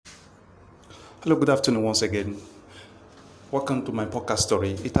Hello, good afternoon once again. Welcome to my podcast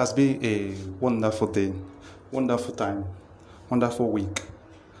story. It has been a wonderful day, wonderful time, wonderful week.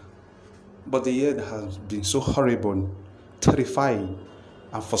 But the year has been so horrible, terrifying,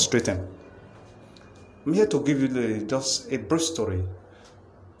 and frustrating. I'm here to give you just a brief story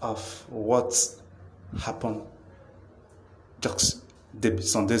of what happened just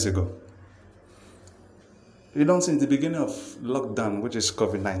some days ago. Since the beginning of lockdown, which is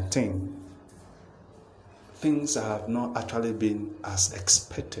COVID-19, things have not actually been as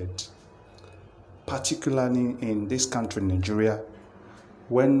expected, particularly in this country, Nigeria,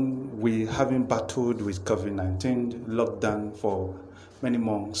 when we having battled with COVID-19 lockdown for many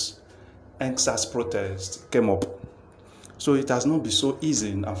months. EndSARS protest came up. So it has not been so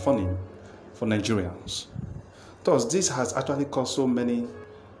easy and funny for Nigerians. Thus, this has actually caused so many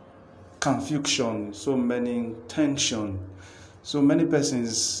confusion, so many tension, so many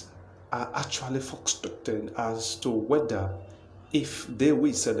persons are actually frustrated as to whether if they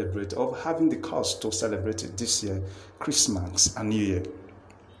will celebrate or having the cost to celebrate it this year, Christmas and New Year.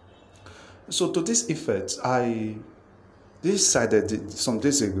 So to this effect, I decided some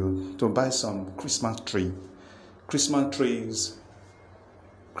days ago to buy some Christmas trees,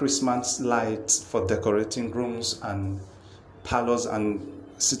 Christmas lights for decorating rooms and parlors and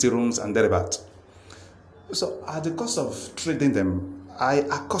city rooms and thereabout. So at the cost of trading them, I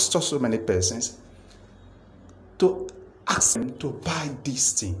accosted so many persons to ask them to buy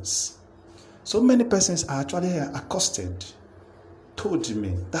these things. So many persons are actually accosted, told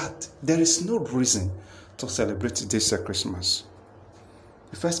me that there is no reason to celebrate this Christmas.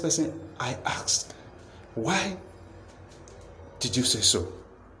 The first person I asked, why did you say so?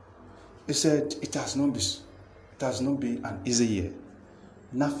 He said, it has not been an easy year.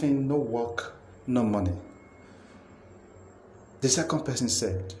 Nothing, no work, no money. The second person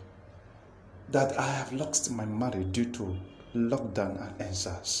said that I have lost my marriage due to lockdown and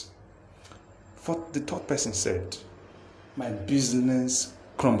EndSARS. The third person said, my business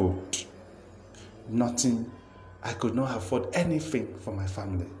crumbled. Nothing, I could not afford anything for my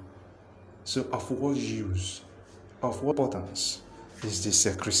family. So of what use, of what importance is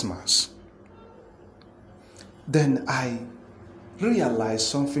this Christmas? Then I realized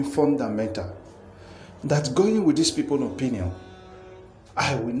something fundamental, that going with these people's opinion,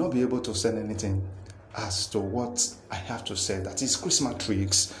 I will not be able to say anything as to what I have to say, that is Christmas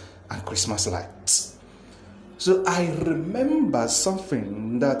trees and Christmas lights. So I remember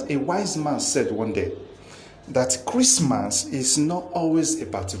something that a wise man said one day, that Christmas is not always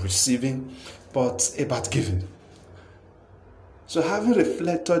about receiving, but about giving. So having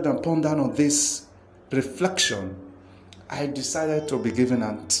reflected and pondered on this reflection, I decided to be giving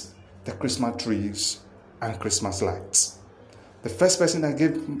out the Christmas trees and Christmas lights. The first person I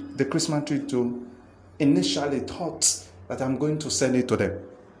gave the Christmas tree to initially thought that I'm going to send it to them.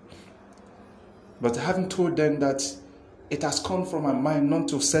 But having told them that it has come from my mind not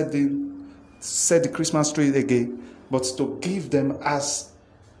to set the Christmas tree again, but to give them as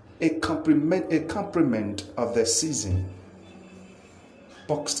a compliment of the season,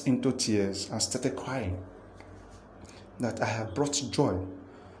 boxed into tears and started crying that I have brought joy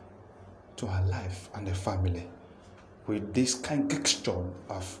to her life and her family with this kind gesture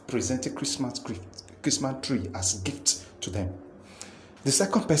of presenting Christmas tree as a gift to them. The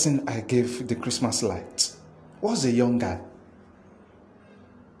second person I gave the Christmas light was a young guy.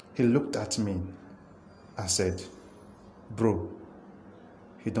 He looked at me and said, bro,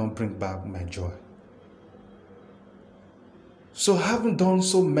 you don't bring back my joy. So having done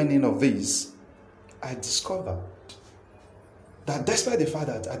so many of these, I discovered that despite the fact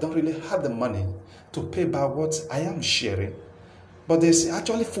that I don't really have the money to pay back what I am sharing, but there's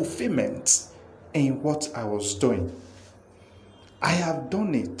actually fulfillment in what I was doing. I have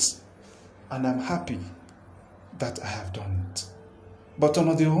done it, and I'm happy that I have done it. But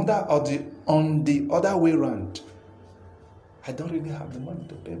on the other way around, I don't really have the money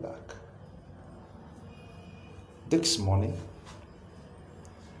to pay back. This morning,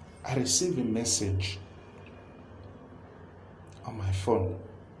 I received a message on my phone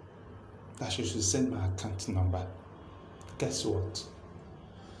that she should send my account number. Guess what?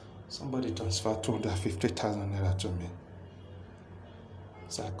 Somebody transferred 250,000 naira to me.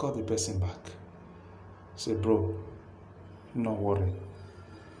 So I called the person back. Say, bro, no worry.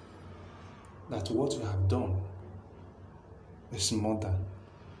 That what you have done is more than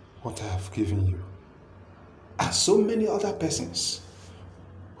what I have given you. And so many other persons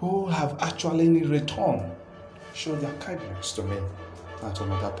who have actually in return show their kindness to me and to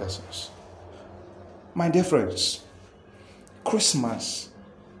other persons. My dear friends, Christmas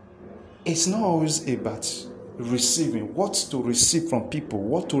It's not always about receiving, what to receive from people,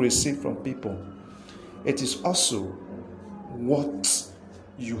 what to receive from people. It is also what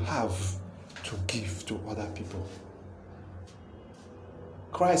you have to give to other people.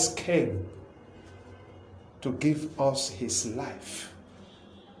 Christ came to give us his life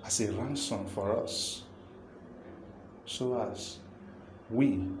as a ransom for us, so as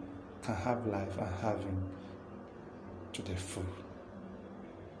we can have life and have him to the full.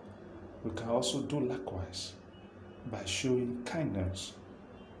 We can also do likewise by showing kindness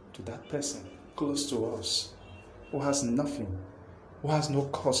to that person close to us who has nothing, who has no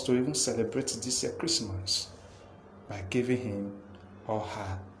cause to even celebrate this year Christmas, by giving him or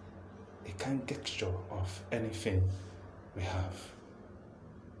her a kind gesture of anything we have.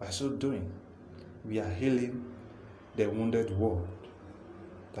 By so doing, we are healing the wounded world,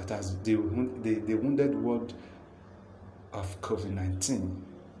 that has the wounded world of COVID-19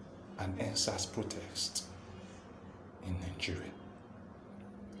 and EndSARS protest in Nigeria.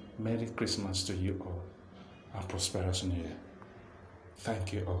 Merry Christmas to you all and prosperous New Year.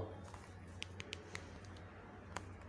 Thank you all.